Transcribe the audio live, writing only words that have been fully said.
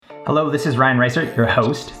Hello, this is Ryan Reiser, your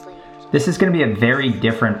host. This is going to be a very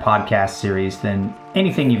different podcast series than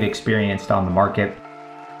anything you've experienced on the market.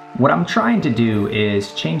 What I'm trying to do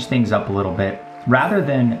is change things up a little bit. Rather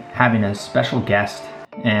than having a special guest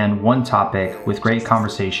and one topic with great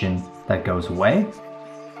conversation that goes away,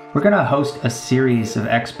 we're going to host a series of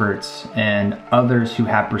experts and others who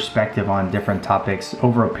have perspective on different topics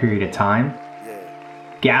over a period of time.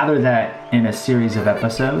 Gather that in a series of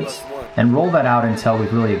episodes and roll that out until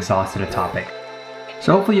we've really exhausted a topic.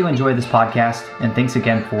 So hopefully you enjoy this podcast, and thanks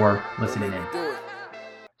again for listening in.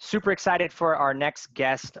 Super excited for our next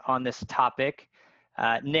guest on this topic.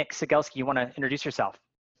 Nick Cegelski, you want to introduce yourself?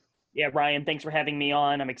 Yeah, Ryan, thanks for having me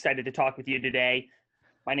on. I'm excited to talk with you today.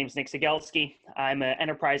 My name is Nick Cegelski. I'm an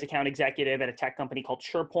enterprise account executive at a tech company called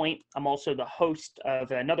Surepoint. I'm also the host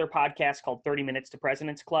of another podcast called 30 Minutes to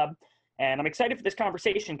President's Club. And I'm excited for this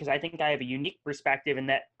conversation because I think I have a unique perspective in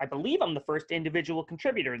that I believe I'm the first individual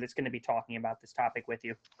contributor that's going to be talking about this topic with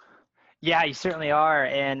you. Yeah, you certainly are.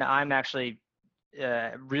 And I'm actually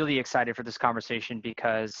really excited for this conversation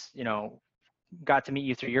because, got to meet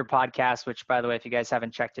you through your podcast, which, by the way, if you guys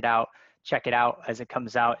haven't checked it out, check it out as it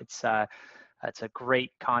comes out. It's a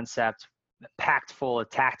great concept, packed full of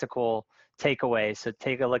tactical takeaways. So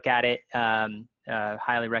take a look at it.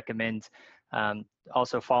 Highly recommend.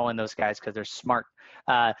 Also following those guys because they're smart.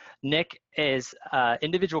 Nick is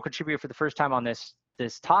individual contributor for the first time on this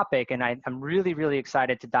topic, and I'm really, really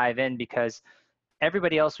excited to dive in because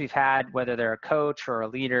everybody else we've had, whether they're a coach or a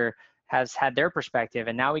leader, has had their perspective,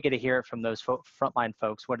 and now we get to hear it from those frontline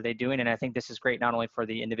folks. What are they doing? And I think this is great not only for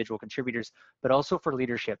the individual contributors, but also for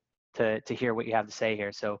leadership to hear what you have to say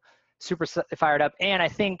here. So super fired up, and I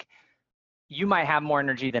think you might have more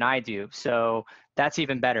energy than I do. So that's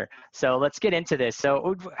even better. So let's get into this.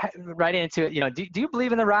 So right into it, do you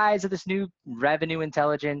believe in the rise of this new revenue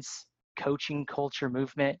intelligence coaching culture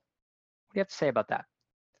movement? What do you have to say about that?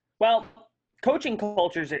 Well, coaching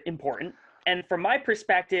cultures are important. And from my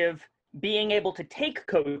perspective, being able to take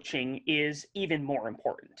coaching is even more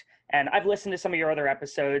important. And I've listened to some of your other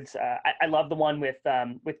episodes. I love the one with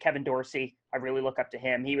Kevin Dorsey. I really look up to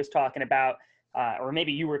him. He was talking about or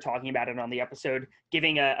maybe you were talking about it on the episode,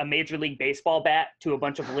 giving a Major League Baseball bat to a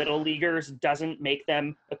bunch of little leaguers doesn't make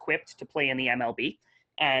them equipped to play in the MLB.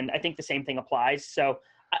 And I think the same thing applies. So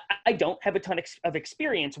I don't have a ton of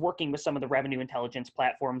experience working with some of the revenue intelligence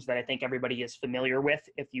platforms that I think everybody is familiar with.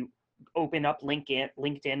 If you open up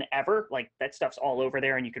LinkedIn ever, like that stuff's all over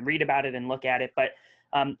there and you can read about it and look at it. But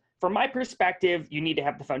from my perspective, you need to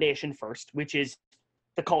have the foundation first, which is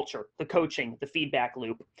the culture, the coaching, the feedback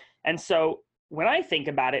loop. And so when I think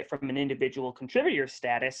about it from an individual contributor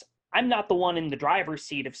status, I'm not the one in the driver's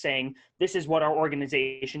seat of saying, this is what our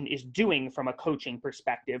organization is doing from a coaching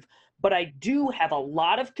perspective, but I do have a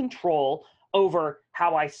lot of control over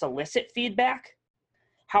how I solicit feedback,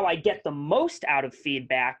 how I get the most out of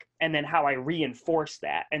feedback, and then how I reinforce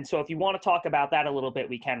that. And so if you want to talk about that a little bit,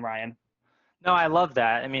 we can, Ryan. No, I love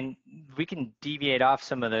that. I mean, we can deviate off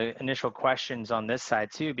some of the initial questions on this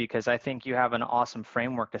side too, because I think you have an awesome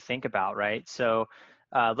framework to think about, right? So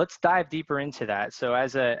let's dive deeper into that. So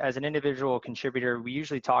as an individual contributor, we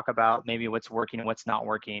usually talk about maybe what's working and what's not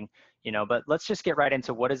working, but let's just get right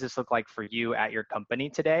into what does this look like for you at your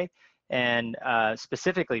company today? And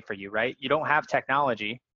specifically for you, right? You don't have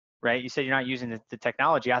technology, right? You said you're not using the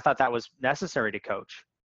technology. I thought that was necessary to coach.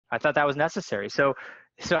 I thought that was necessary. So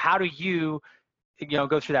how do you,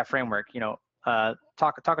 go through that framework?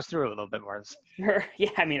 Talk us through it a little bit more. Sure. Yeah.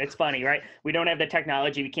 I mean, it's funny, right? We don't have the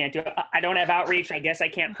technology. We can't do it. I don't have outreach. I guess I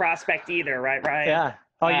can't prospect either, right? Yeah.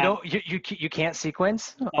 Oh, you can't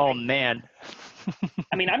sequence? Oh man.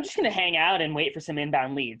 I mean, I'm just going to hang out and wait for some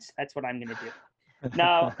inbound leads. That's what I'm going to do.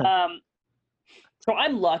 Now, so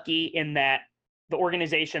I'm lucky in that the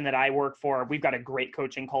organization that I work for, we've got a great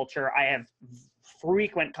coaching culture. I have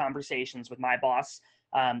frequent conversations with my boss,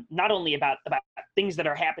 not only about things that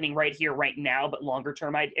are happening right here, right now, but longer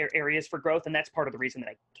term areas for growth. And that's part of the reason that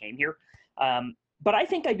I came here. But I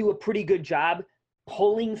think I do a pretty good job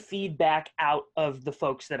pulling feedback out of the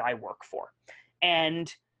folks that I work for.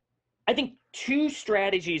 And I think two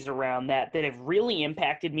strategies around that have really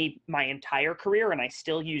impacted me my entire career and I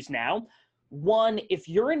still use now. One, if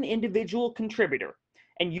you're an individual contributor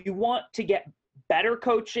and you want to get better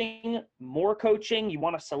coaching, more coaching, you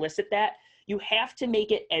want to solicit that, you have to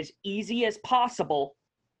make it as easy as possible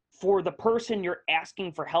for the person you're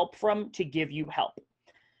asking for help from to give you help.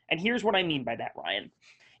 And here's what I mean by that, Ryan.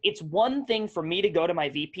 It's one thing for me to go to my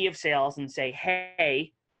VP of sales and say,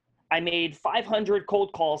 hey, I made 500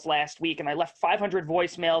 cold calls last week and I left 500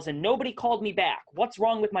 voicemails and nobody called me back. What's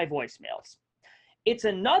wrong with my voicemails? It's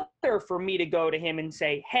another for me to go to him and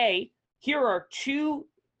say, hey, here are 2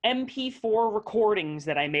 MP4 recordings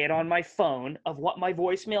that I made on my phone of what my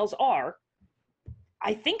voicemails are.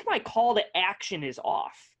 I think my call to action is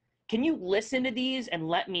off. Can you listen to these and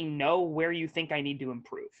let me know where you think I need to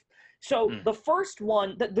improve? So the first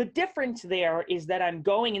one, the difference there is that I'm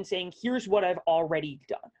going and saying, here's what I've already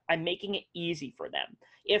done. I'm making it easy for them.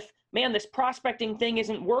 If, man, this prospecting thing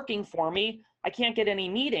isn't working for me, I can't get any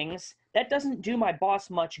meetings, that doesn't do my boss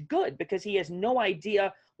much good because he has no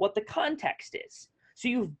idea what the context is. So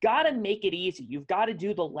you've got to make it easy. You've got to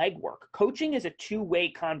do the legwork. Coaching is a two-way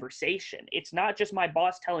conversation. It's not just my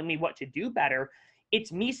boss telling me what to do better.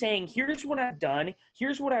 It's me saying, here's what I've done.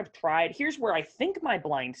 Here's what I've tried. Here's where I think my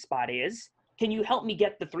blind spot is. Can you help me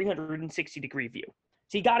get the 360-degree view?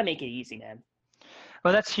 So you got to make it easy, man.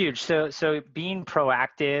 Well, that's huge. So being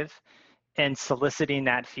proactive and soliciting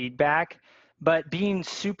that feedback, but being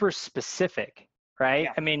super specific, right?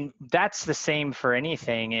 Yeah. I mean, that's the same for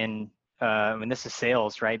anything and this is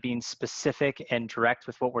sales, right? Being specific and direct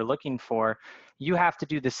with what we're looking for. You have to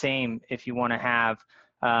do the same if you want to have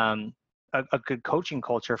a good coaching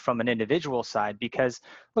culture from an individual side, because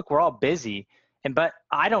look, we're all busy. But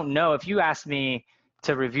I don't know, if you ask me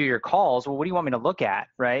to review your calls, well, what do you want me to look at,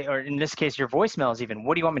 right? Or in this case, your voicemails even,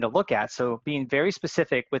 what do you want me to look at? So being very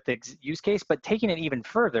specific with the use case, but taking it even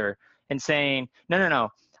further and saying, no,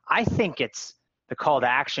 I think it's the call to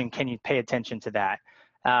action. Can you pay attention to that?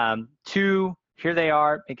 2, here they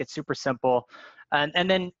are, make it super simple. And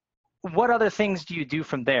then what other things do you do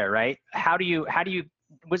from there, right? How do you,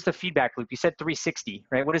 what's the feedback loop? You said 360,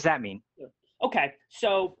 right? What does that mean? Okay,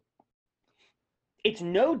 so it's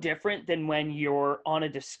no different than when you're on a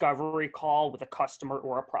discovery call with a customer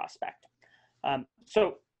or a prospect.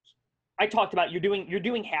 So I talked about you're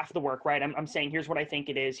doing half the work, right? I'm saying, here's what I think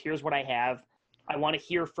it is. Here's what I have. I want to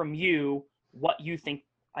hear from you what you think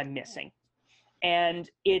I'm missing. And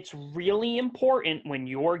it's really important when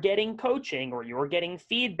you're getting coaching or you're getting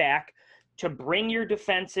feedback to bring your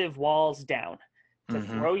defensive walls down, to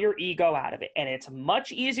throw your ego out of it. And it's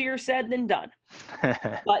much easier said than done.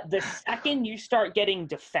 But the second you start getting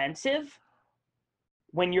defensive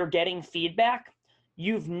when you're getting feedback,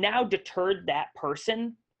 you've now deterred that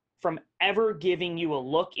person from ever giving you a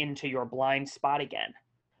look into your blind spot again,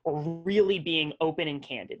 or really being open and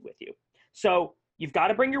candid with you. So you've got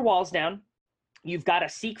to bring your walls down. You've got to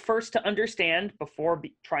seek first to understand before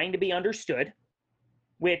trying to be understood,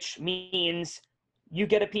 which means you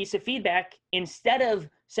get a piece of feedback instead of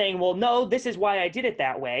saying, well, no, this is why I did it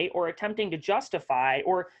that way, or attempting to justify,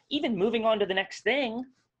 or even moving on to the next thing,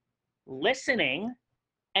 listening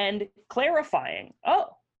and clarifying. Oh,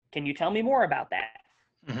 can you tell me more about that?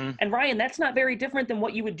 And Ryan, that's not very different than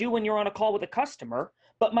what you would do when you're on a call with a customer.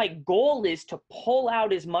 But my goal is to pull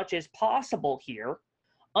out as much as possible here,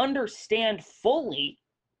 understand fully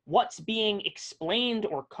what's being explained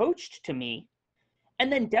or coached to me,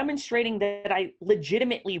 and then demonstrating that I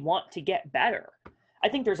legitimately want to get better. I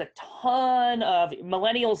think there's a ton of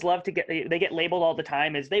millennials they get labeled all the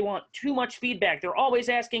time as they want too much feedback. They're always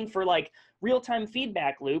asking for like real-time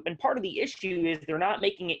feedback loop. And part of the issue is they're not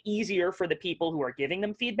making it easier for the people who are giving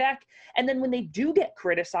them feedback. And then when they do get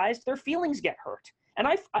criticized, their feelings get hurt. And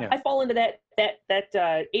I fall into that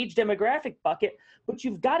age demographic bucket, but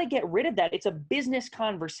you've got to get rid of that. It's a business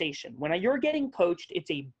conversation. When you're getting coached, it's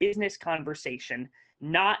a business conversation,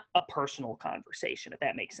 not a personal conversation, if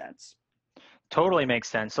that makes sense. Totally makes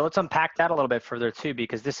sense. So let's unpack that a little bit further too,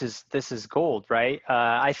 because this is gold, right?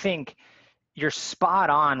 I think you're spot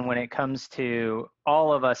on when it comes to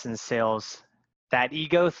all of us in sales. That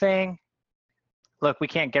ego thing, look, we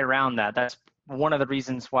can't get around that. That's one of the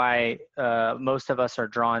reasons why most of us are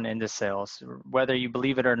drawn into sales. Whether you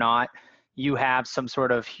believe it or not, you have some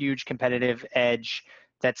sort of huge competitive edge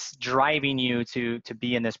that's driving you to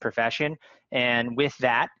be in this profession. And with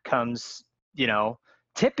that comes,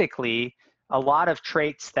 typically a lot of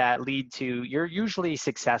traits that lead to you're usually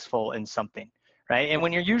successful in something, right? And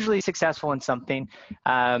when you're usually successful in something,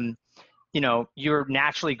 you're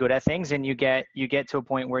naturally good at things, and you get to a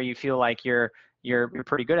point where you feel like you're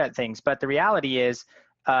pretty good at things. But the reality is,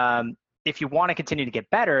 if you want to continue to get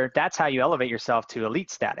better, that's how you elevate yourself to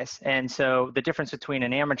elite status. And so the difference between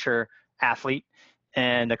an amateur athlete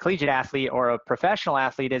and a collegiate athlete or a professional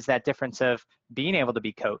athlete is that difference of being able to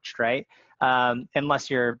be coached, right? Unless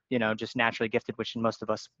you're, just naturally gifted, which most of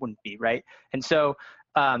us wouldn't be, right? And so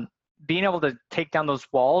being able to take down those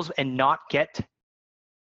walls and not get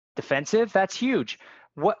defensive, that's huge.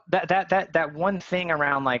 What that one thing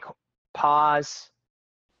around like pause,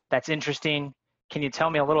 that's interesting. Can you tell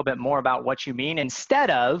me a little bit more about what you mean, instead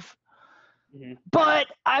of But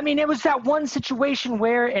I mean, it was that one situation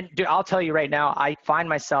where, and dude, I'll tell you right now, I find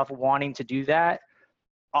myself wanting to do that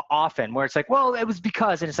often, where it's like, well, it was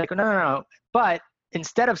because, and it's like, no. But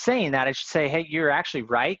instead of saying that, I should say, hey, you're actually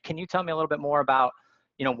right. Can you tell me a little bit more about,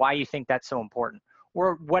 why you think that's so important,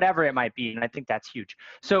 or whatever it might be? And I think that's huge.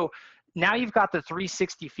 So now you've got the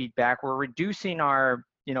 360 feedback. We're reducing our,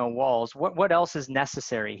 walls. What else is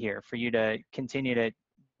necessary here for you to continue to,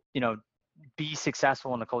 be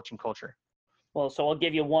successful in the coaching culture? Well, so I'll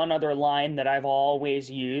give you one other line that I've always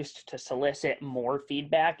used to solicit more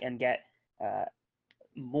feedback and get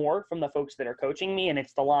more from the folks that are coaching me. And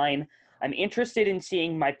it's the line, I'm interested in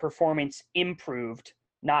seeing my performance improved,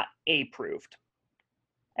 not approved.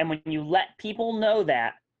 And when you let people know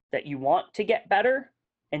that you want to get better,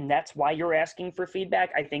 and that's why you're asking for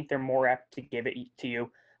feedback, I think they're more apt to give it to you.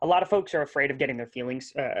 A lot of folks are afraid of getting their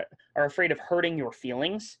feelings, are afraid of hurting your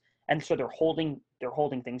feelings. And so they're holding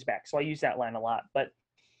things back. So I use that line a lot, but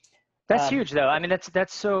that's huge though. I mean,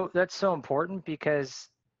 that's so important, because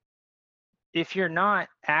if you're not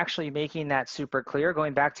actually making that super clear,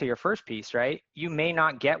 going back to your first piece, right? You may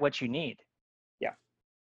not get what you need. Yeah.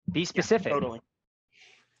 Be specific. Yeah,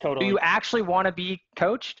 totally. Do you actually want to be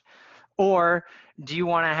coached, or do you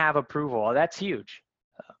want to have approval? That's huge.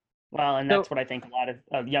 Well, and that's what I think a lot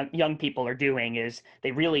of young people are doing, is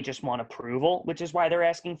they really just want approval, which is why they're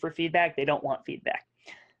asking for feedback. They don't want feedback.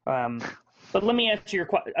 But let me answer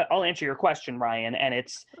I'll answer your question, Ryan, and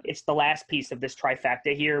it's the last piece of this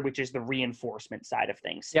trifecta here, which is the reinforcement side of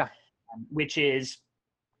things. Yeah. Which is,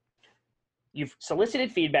 you've solicited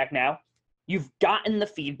feedback now, you've gotten the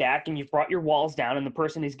feedback, and you've brought your walls down, and the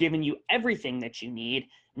person has given you everything that you need.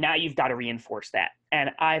 Now you've got to reinforce that. And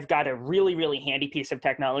I've got a really, really handy piece of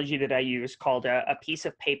technology that I use called a piece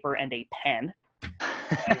of paper and a pen.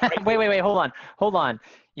 Wait, hold on.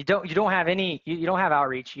 You don't have you don't have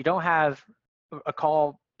outreach. You don't have a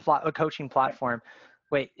coaching platform.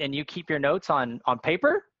 Wait, and you keep your notes on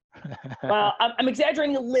paper? Well, I'm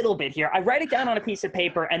exaggerating a little bit here. I write it down on a piece of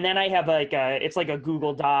paper, and then I have it's like a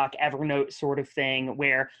Google Doc, Evernote sort of thing,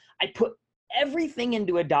 where I put everything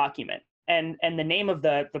into a document. And the name of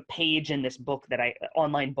the page in this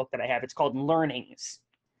online book that I have, it's called Learnings.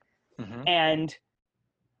 Mm-hmm. And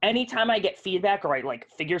anytime I get feedback, or I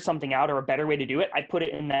figure something out, or a better way to do it, I put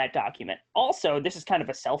it in that document. Also, this is kind of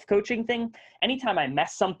a self-coaching thing. Anytime I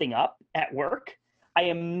mess something up at work, I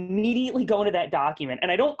immediately go into that document, and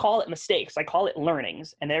I don't call it mistakes. I call it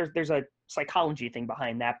learnings. And there's a psychology thing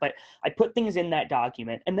behind that, but I put things in that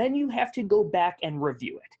document, and then you have to go back and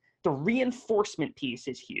review it. The reinforcement piece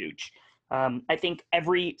is huge. I think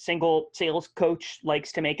every single sales coach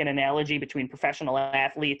likes to make an analogy between professional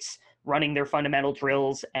athletes running their fundamental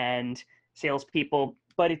drills and salespeople,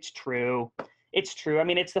 but it's true. It's true. I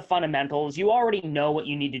mean, it's the fundamentals. You already know what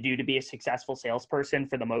you need to do to be a successful salesperson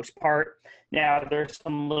for the most part. Now, there's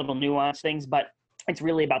some little nuanced things, but it's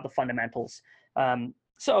really about the fundamentals.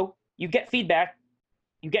 So you get feedback,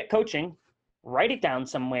 you get coaching, write it down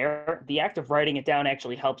somewhere. The act of writing it down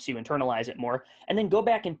actually helps you internalize it more, and then go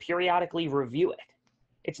back and periodically review it.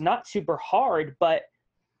 It's not super hard, but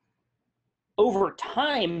over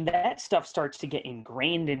time, that stuff starts to get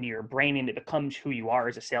ingrained into your brain, and it becomes who you are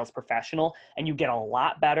as a sales professional, and you get a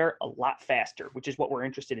lot better, a lot faster, which is what we're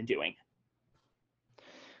interested in doing.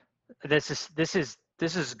 This is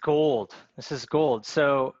gold. This is gold.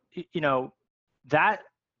 So, that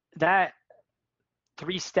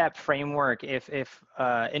 3-step framework, if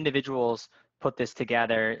individuals put this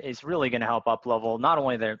together, is really going to help up level not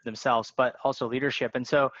only themselves, but also leadership. And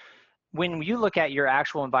so when you look at your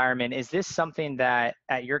actual environment, is this something that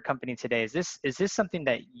at your company today, is this something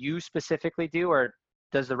that you specifically do, or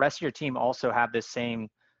does the rest of your team also have this same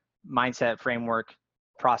mindset framework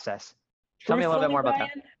process? Tell me a little bit more about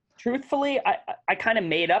that. Truthfully, I kind of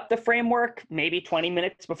made up the framework maybe 20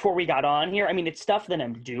 minutes before we got on here. I mean, it's stuff that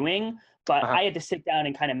I'm doing, but I had to sit down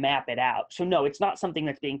and kind of map it out. So no, it's not something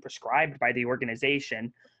that's being prescribed by the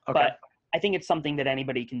organization, but I think it's something that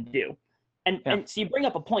anybody can do. And so you bring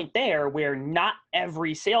up a point there where not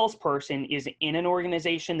every salesperson is in an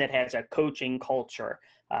organization that has a coaching culture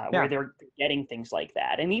where they're getting things like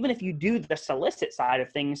that. And even if you do the solicit side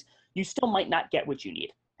of things, you still might not get what you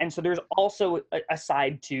need. And so there's also a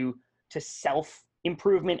side to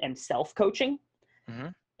self-improvement and self-coaching. Mm-hmm.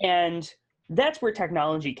 And that's where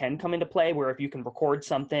technology can come into play, where if you can record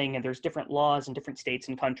something, and there's different laws in different states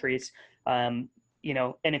and countries, and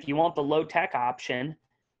if you want the low-tech option,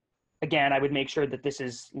 again, I would make sure that this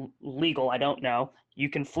is legal. I don't know. You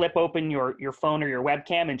can flip open your phone or your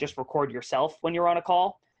webcam and just record yourself when you're on a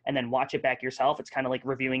call, and then watch it back yourself. It's kind of like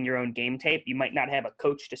reviewing your own game tape. You might not have a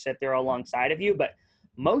coach to sit there alongside of you, but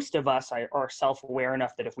most of us are self-aware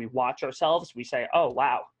enough that if we watch ourselves, we say, oh,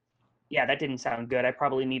 wow, yeah, that didn't sound good. I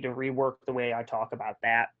probably need to rework the way I talk about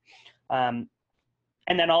that.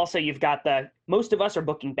 And then also you've got most of us are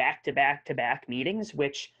booking back-to-back meetings,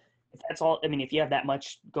 which if that's all, I mean, if you have that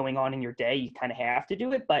much going on in your day, you kind of have to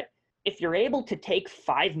do it. But if you're able to take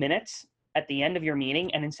 5 minutes at the end of your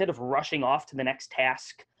meeting, and instead of rushing off to the next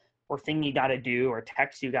task or thing you got to do or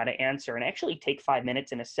text you got to answer, and actually take 5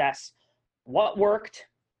 minutes and assess what worked,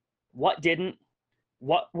 what didn't,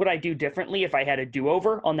 what would I do differently if I had a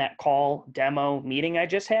do-over on that call, demo, meeting I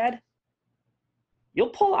just had, you'll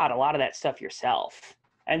pull out a lot of that stuff yourself.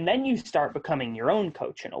 And then you start becoming your own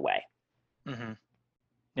coach in a way. Mm-hmm.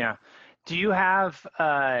 Yeah. Do you have,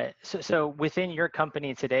 so within your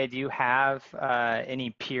company today, do you have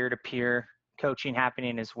any peer-to-peer coaching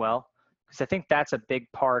happening as well? Because I think that's a big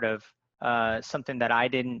part of something that I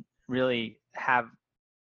didn't really have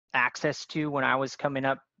access to when I was coming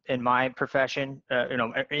up in my profession,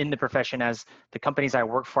 in the profession as the companies I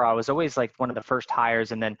worked for. I was always like one of the first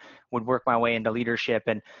hires and then would work my way into leadership.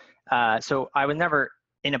 And so I was never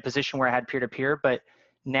in a position where I had peer-to-peer, but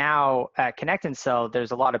now at Connect and Sell,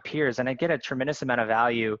 there's a lot of peers, and I get a tremendous amount of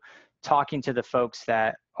value talking to the folks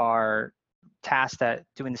that are tasked at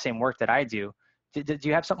doing the same work that I do. Do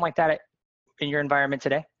you have something like that in your environment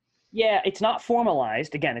today? Yeah, it's not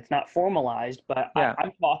formalized. Again, it's not formalized, but yeah.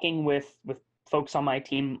 I'm talking with folks on my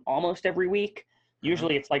team almost every week.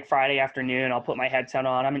 Usually it's like Friday afternoon. I'll put my headset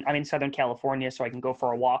on. I'm in Southern California, so I can go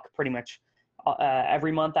for a walk pretty much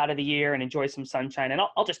every month out of the year and enjoy some sunshine. And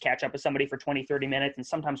I'll just catch up with somebody for 20, 30 minutes. And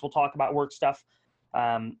sometimes we'll talk about work stuff.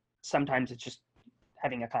 Sometimes it's just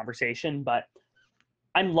having a conversation, but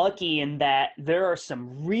I'm lucky in that there are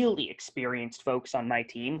some really experienced folks on my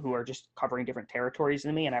team who are just covering different territories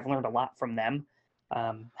than me. And I've learned a lot from them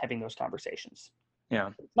having those conversations.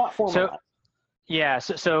 Yeah. It's not formalized. Yeah.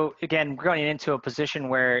 So again, we're going into a position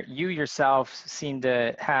where you yourself seem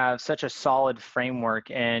to have such a solid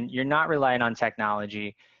framework and you're not relying on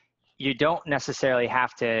technology. You don't necessarily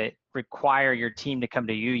have to require your team to come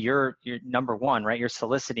to you. You're number one, right? You're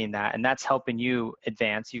soliciting that, and that's helping you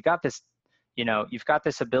advance. You've got this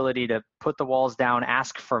ability to put the walls down,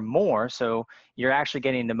 ask for more. So you're actually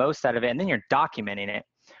getting the most out of it, and then you're documenting it.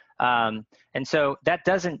 And so that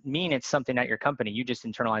doesn't mean it's something at your company. You just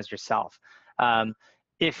internalize yourself.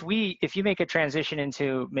 If you make a transition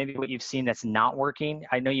into maybe what you've seen that's not working,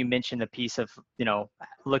 I know you mentioned the piece of,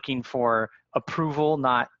 looking for approval,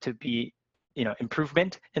 not to be,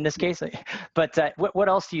 improvement in this case, but what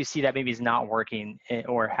else do you see that maybe is not working,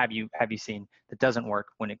 or have you seen that doesn't work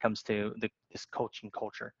when it comes to this coaching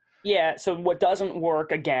culture? Yeah. So what doesn't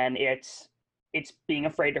work, again, it's being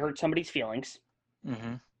afraid to hurt somebody's feelings.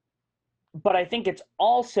 Mm-hmm. But I think it's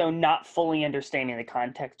also not fully understanding the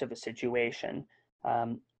context of the situation.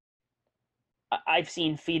 I've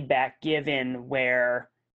seen feedback given where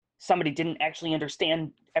somebody didn't actually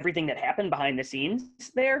understand everything that happened behind the scenes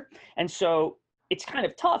there. And so it's kind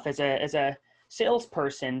of tough as a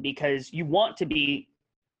salesperson, because you want to be,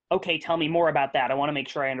 okay, tell me more about that. I want to make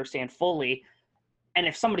sure I understand fully. And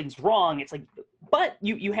if somebody's wrong, it's like, but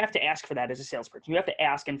you have to ask for that as a salesperson. You have to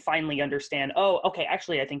ask and finally understand, oh, okay,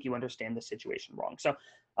 actually, I think you understand the situation wrong. So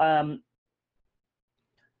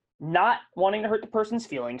not wanting to hurt the person's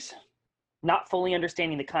feelings, not fully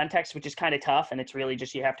understanding the context, which is kind of tough. And it's really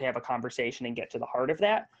just, you have to have a conversation and get to the heart of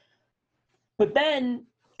that. But then,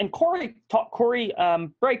 and Corey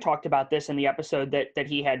Bragg talked about this in the episode that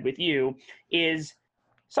he had with you, is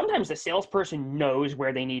sometimes the salesperson knows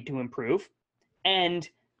where they need to improve. And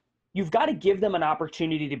you've got to give them an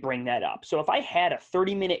opportunity to bring that up. So if I had a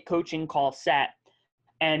 30-minute coaching call set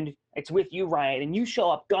and it's with you, Ryan, and you show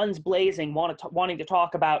up guns blazing, wanting to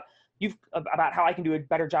talk about how I can do a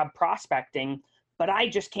better job prospecting, but I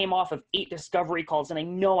just came off of 8 discovery calls and I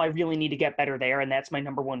know I really need to get better there, and that's my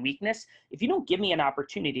number one weakness. If you don't give me an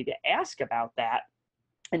opportunity to ask about that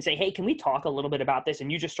and say, hey, can we talk a little bit about this?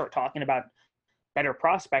 And you just start talking about better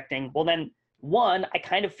prospecting, well then, one, I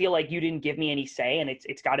kind of feel like you didn't give me any say, and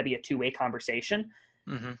it's got to be a two-way conversation.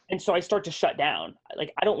 Mm-hmm. And so I start to shut down.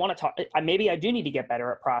 Like, I don't want to talk. Maybe I do need to get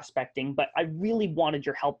better at prospecting, but I really wanted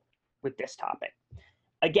your help with this topic.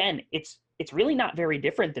 Again, it's really not very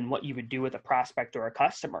different than what you would do with a prospect or a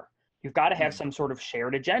customer. You've got to have some sort of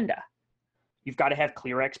shared agenda. You've got to have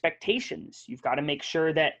clear expectations. You've got to make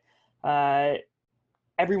sure that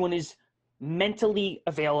everyone is mentally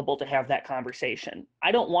available to have that conversation.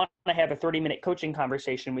 I don't want to have a 30-minute coaching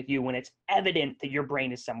conversation with you when it's evident that your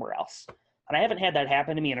brain is somewhere else. And I haven't had that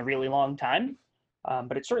happen to me in a really long time,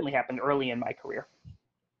 but it certainly happened early in my career.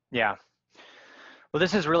 Yeah. Well,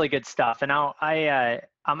 this is really good stuff. And now I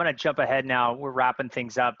I'm going to jump ahead now. We're wrapping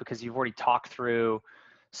things up because you've already talked through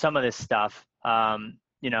some of this stuff.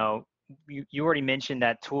 You know, you already mentioned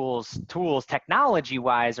that tools technology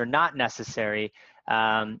wise are not necessary.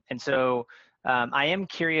 And so I am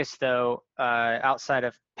curious though, outside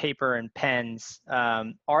of paper and pens,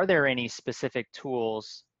 are there any specific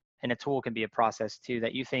tools, and a tool can be a process too,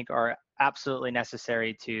 that you think are absolutely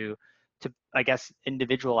necessary to I guess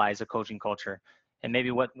individualize a coaching culture? And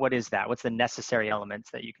maybe what is that? What's the necessary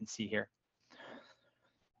elements that you can see here?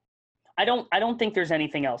 I don't think there's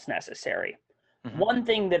anything else necessary. Mm-hmm. One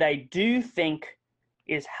thing that I do think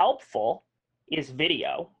is helpful is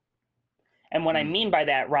video. And what I mean by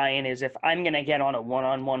that, Ryan, is if I'm going to get on a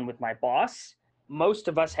one-on-one with my boss, most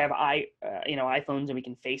of us have iPhones and we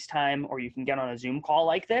can FaceTime, or you can get on a Zoom call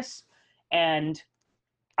like this. And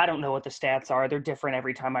I don't know what the stats are. They're different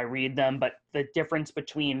every time I read them, but the difference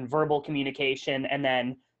between verbal communication and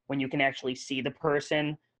then when you can actually see the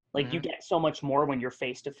person, like you get so much more when you're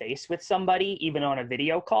face to face with somebody, even on a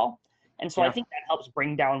video call. And so I think that helps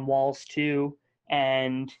bring down walls too.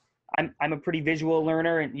 And I'm a pretty visual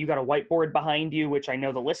learner, and you got a whiteboard behind you, which I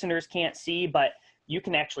know the listeners can't see, but you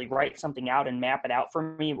can actually write something out and map it out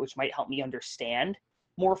for me, which might help me understand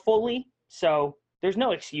more fully. So there's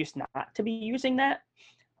no excuse not to be using that.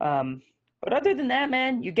 But other than that,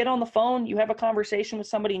 man, you get on the phone, you have a conversation with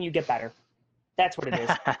somebody, and you get better. That's what it is.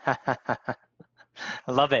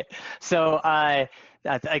 I love it. So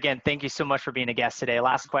again, thank you so much for being a guest today.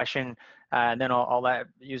 Last question, and then I'll let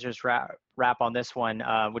users wrap on this one,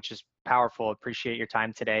 which is powerful. Appreciate your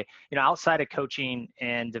time today. You know, outside of coaching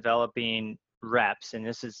and developing reps, and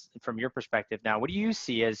this is from your perspective now, what do you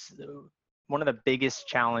see as one of the biggest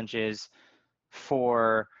challenges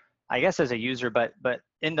for, I guess, as a user, but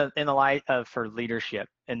in the light of for leadership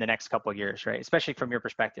in the next couple of years, right? Especially from your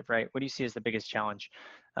perspective, right? What do you see as the biggest challenge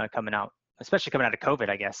coming out, especially coming out of COVID?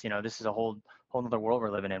 I guess, you know, this is a whole other world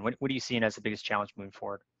we're living in. What are you seeing as the biggest challenge moving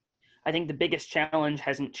forward? I think the biggest challenge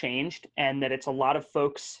hasn't changed, and that it's a lot of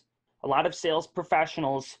sales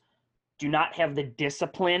professionals do not have the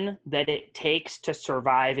discipline that it takes to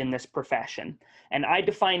survive in this profession. And I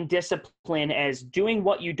define discipline as doing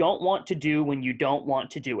what you don't want to do when you don't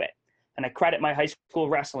want to do it. And I credit my high school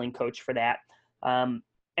wrestling coach for that. And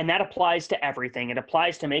that applies to everything. It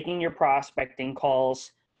applies to making your prospecting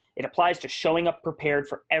calls. It applies to showing up prepared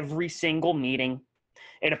for every single meeting.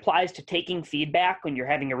 It applies to taking feedback when you're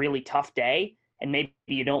having a really tough day, and maybe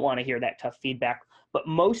you don't want to hear that tough feedback. But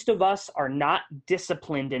most of us are not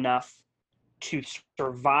disciplined enough to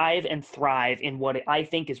survive and thrive in what I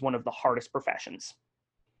think is one of the hardest professions.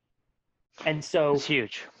 And so it's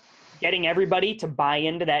huge. Getting everybody to buy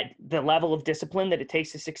into the level of discipline that it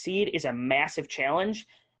takes to succeed is a massive challenge.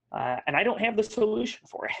 And I don't have the solution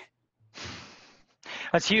for it.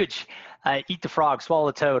 That's huge. Eat the frog, swallow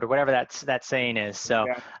the toad, or whatever that saying is. So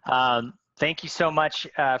thank you so much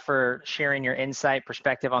for sharing your insight,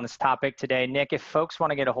 perspective on this topic today. Nick, if folks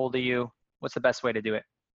want to get a hold of you, what's the best way to do it?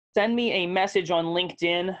 Send me a message on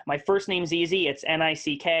LinkedIn. My first name's easy. It's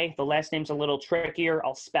Nick. The last name's a little trickier.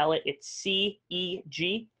 I'll spell it. It's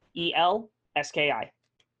Cegelski.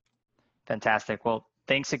 Fantastic. Well,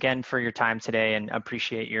 thanks again for your time today, and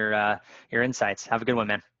appreciate your insights. Have a good one,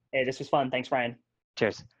 man. Hey, this was fun. Thanks, Ryan.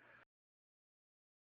 Cheers.